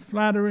less than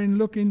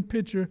flattering-looking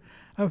picture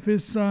of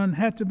his son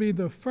had to be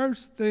the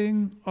first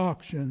thing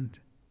auctioned.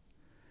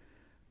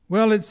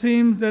 Well, it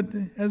seems that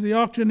as the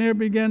auctioneer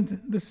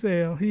began the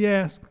sale, he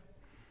asked,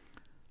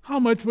 "How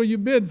much will you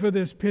bid for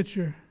this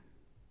picture?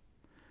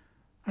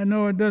 I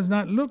know it does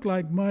not look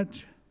like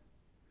much,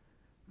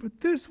 but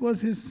this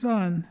was his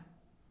son,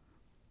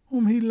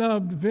 whom he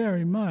loved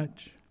very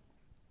much.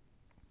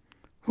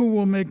 Who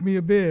will make me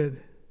a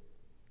bid?"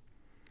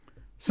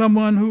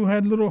 Someone who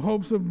had little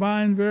hopes of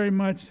buying very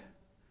much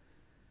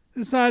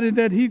decided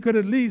that he could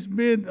at least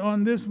bid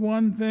on this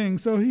one thing,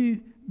 so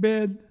he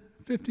bid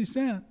 50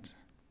 cents.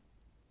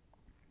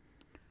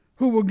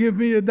 "Who will give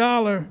me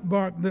 $1?"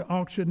 barked the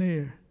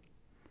auctioneer.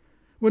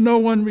 When no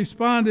one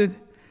responded,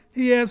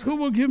 he asked, "Who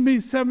will give me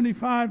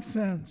 75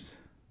 cents?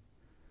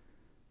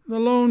 The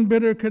lone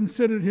bidder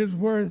considered his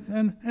worth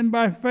and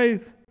by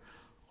faith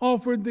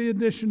offered the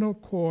additional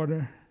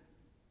quarter.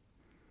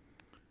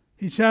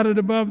 He shouted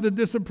above the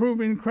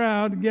disapproving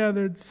crowd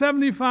gathered,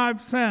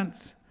 75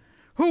 cents.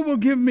 Who will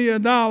give me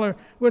 $1?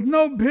 With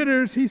no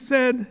bidders, he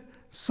said,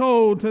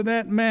 sold to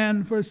that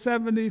man for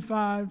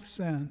 75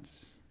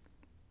 cents.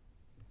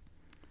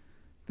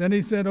 Then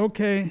he said,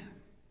 okay,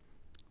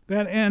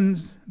 that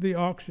ends the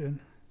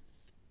auction.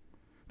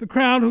 The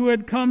crowd who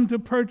had come to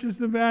purchase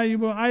the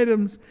valuable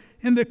items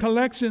in the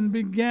collection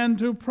began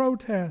to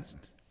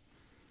protest.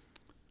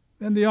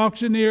 Then the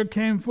auctioneer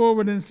came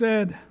forward and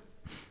said,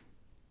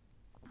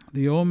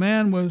 the old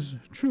man was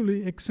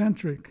truly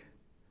eccentric,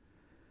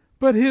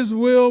 but his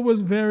will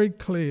was very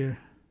clear.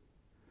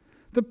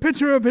 The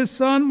picture of his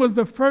son was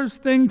the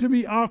first thing to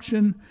be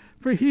auctioned,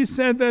 for he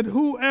said that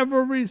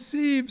whoever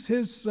receives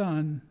his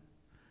son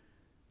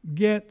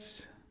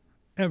gets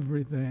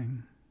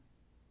everything.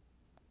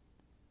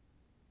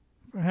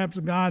 Perhaps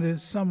God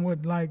is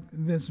somewhat like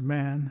this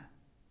man.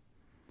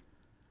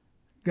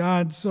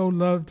 God so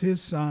loved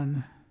his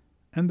son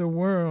and the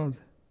world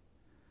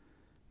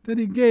that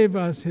he gave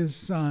us his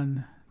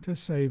son to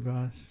save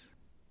us.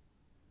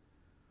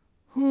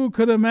 Who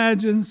could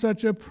imagine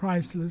such a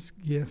priceless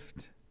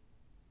gift?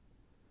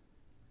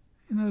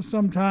 You know,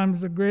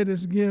 sometimes the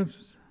greatest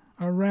gifts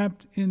are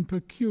wrapped in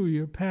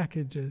peculiar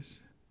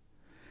packages.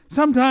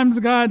 Sometimes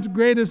God's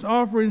greatest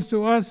offerings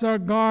to us are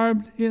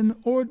garbed in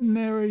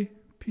ordinary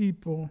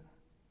people.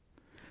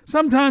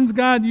 Sometimes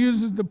God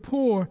uses the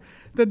poor,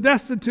 the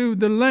destitute,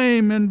 the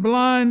lame, and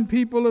blind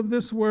people of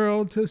this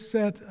world to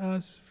set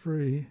us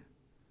free.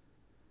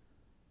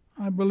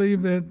 I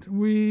believe that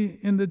we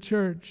in the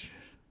church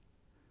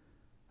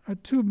are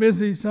too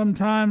busy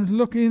sometimes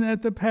looking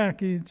at the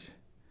package,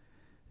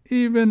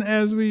 even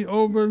as we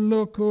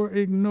overlook or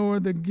ignore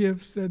the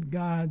gifts that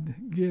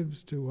God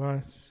gives to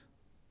us.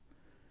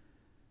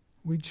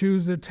 We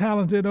choose the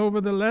talented over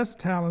the less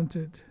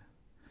talented.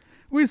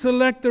 We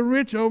select the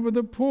rich over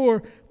the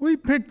poor. We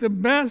pick the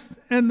best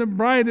and the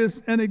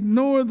brightest and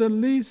ignore the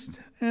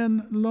least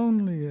and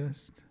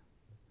loneliest.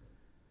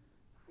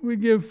 We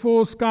give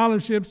full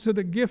scholarships to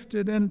the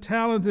gifted and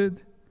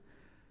talented,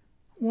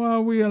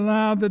 while we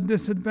allow the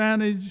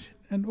disadvantaged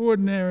and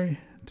ordinary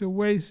to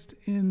waste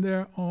in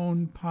their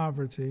own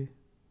poverty.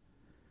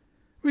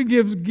 We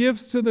give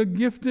gifts to the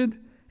gifted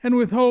and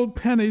withhold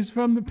pennies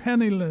from the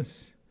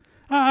penniless.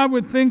 I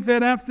would think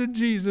that after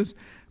Jesus,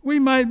 we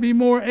might be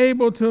more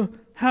able to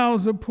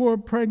house a poor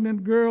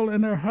pregnant girl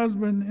and her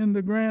husband in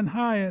the Grand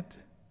Hyatt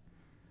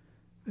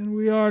than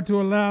we are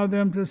to allow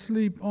them to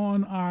sleep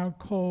on our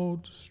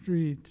cold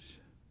streets.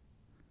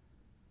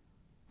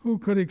 Who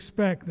could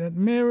expect that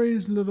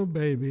Mary's little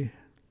baby,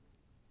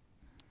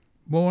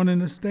 born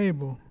in a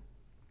stable,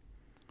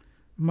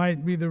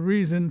 might be the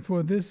reason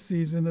for this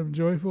season of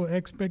joyful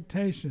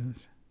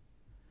expectations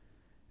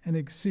and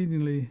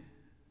exceedingly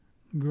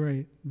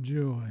great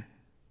joy?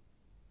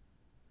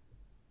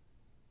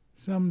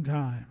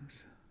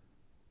 Sometimes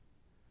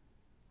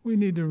we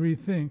need to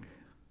rethink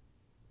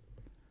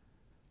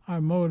our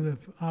mode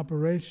of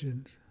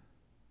operations,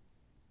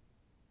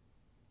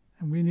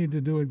 and we need to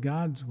do it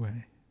God's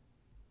way.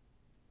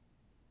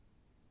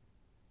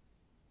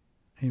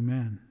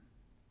 Amen.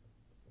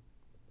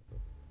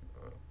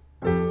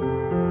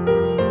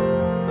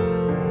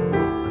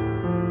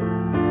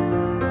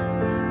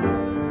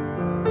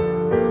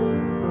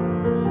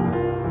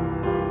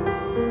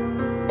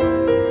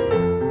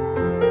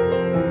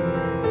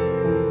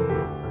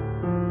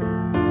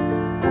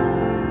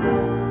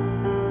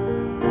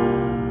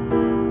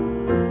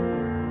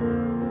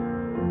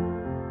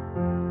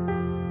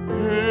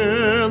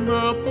 In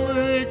the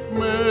bleak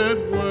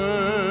midwinter,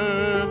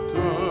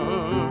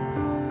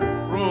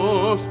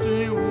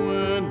 frosty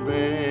wind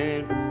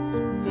made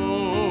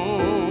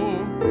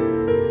moan,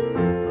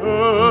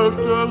 earth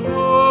stood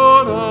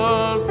hard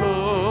as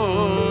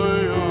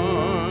iron,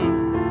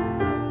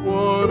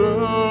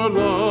 water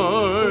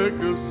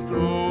like a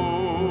stone.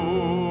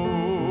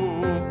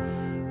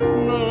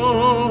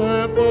 Snow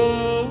had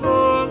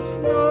fallen,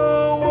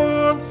 snow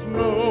on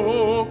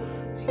snow,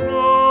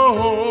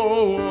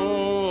 snow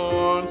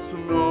on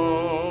snow.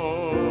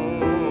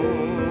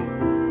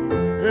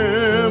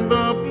 In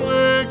the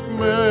bleak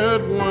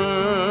midwinter,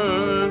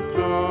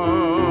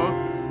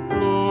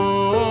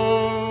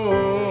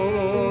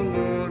 long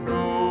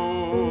ago,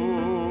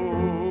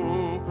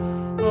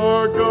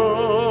 our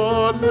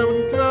God,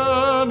 heaven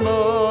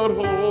cannot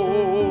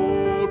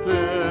hold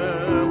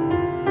him,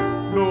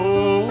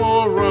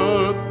 nor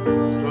earth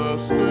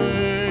sustain.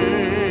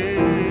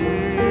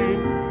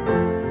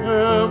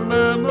 Heaven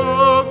and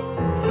earth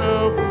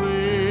shall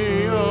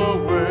flee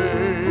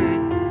away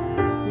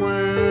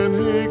when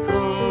he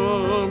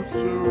comes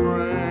to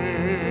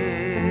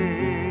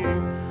reign.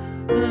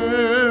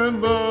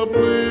 In the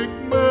bleak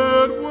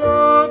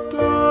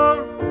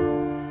midwinter,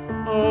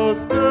 a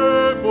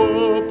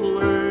stable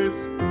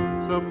place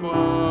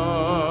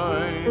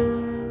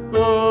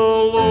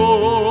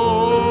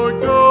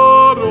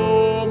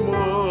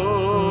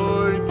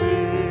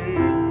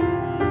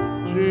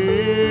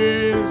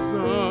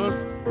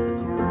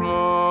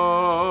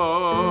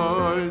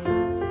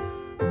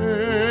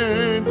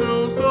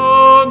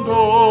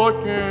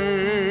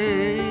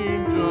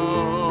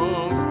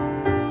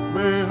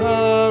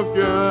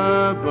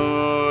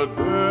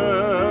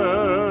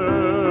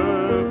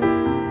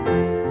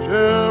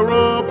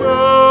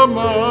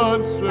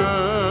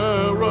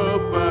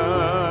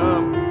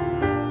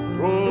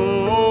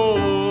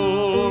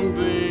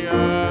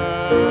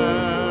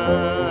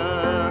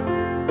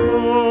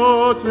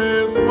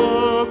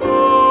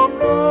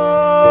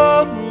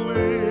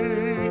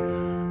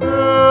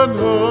and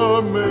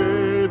her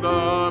maid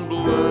I'm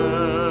blessed.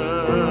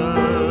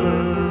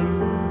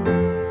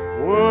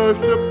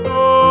 Worship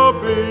the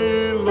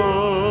beloved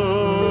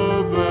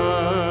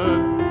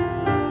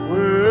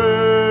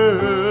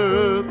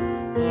with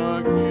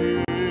a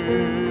kiss.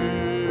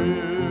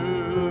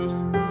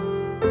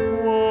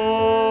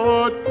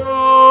 What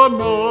can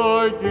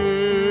I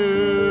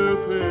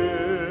give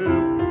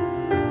him,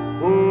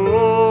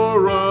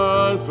 poor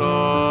as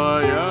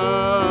I am?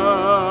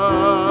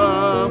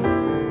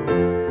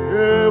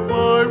 If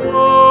I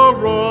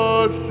were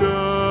a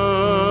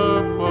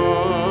shepherd,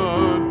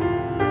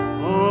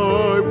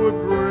 I would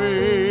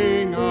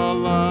bring a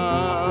lamb.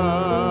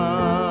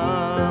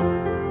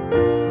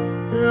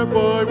 If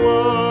I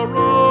were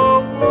a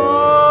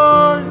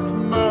wise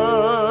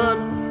man,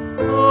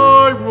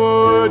 I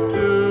would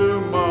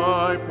do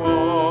my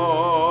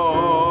part.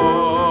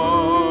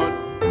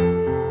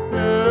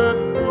 Yet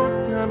what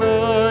can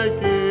I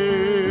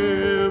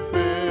give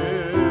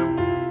him?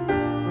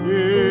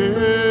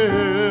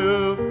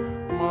 Give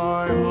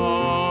my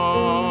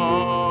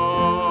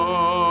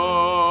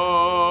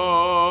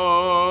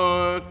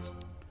heart.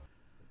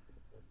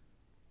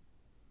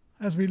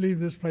 As we leave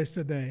this place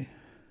today,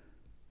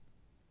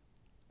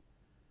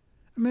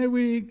 may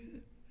we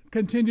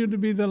continue to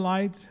be the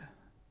light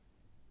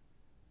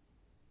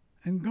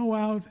and go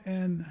out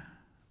and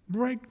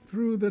break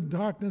through the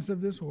darkness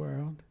of this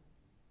world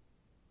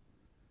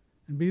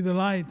and be the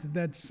light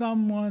that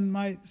someone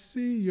might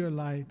see your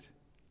light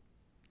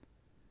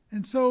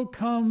and so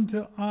come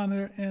to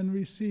honor and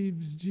receive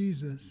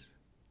Jesus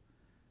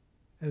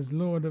as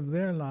Lord of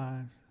their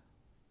lives.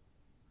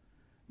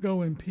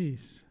 Go in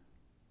peace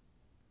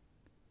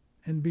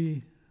and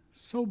be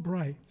so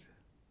bright,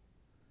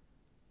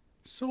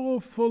 so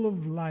full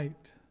of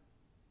light,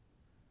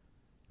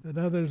 that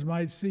others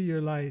might see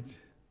your light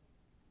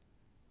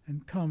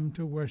and come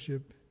to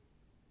worship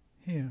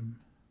Him.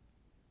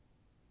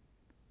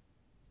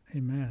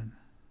 Amen.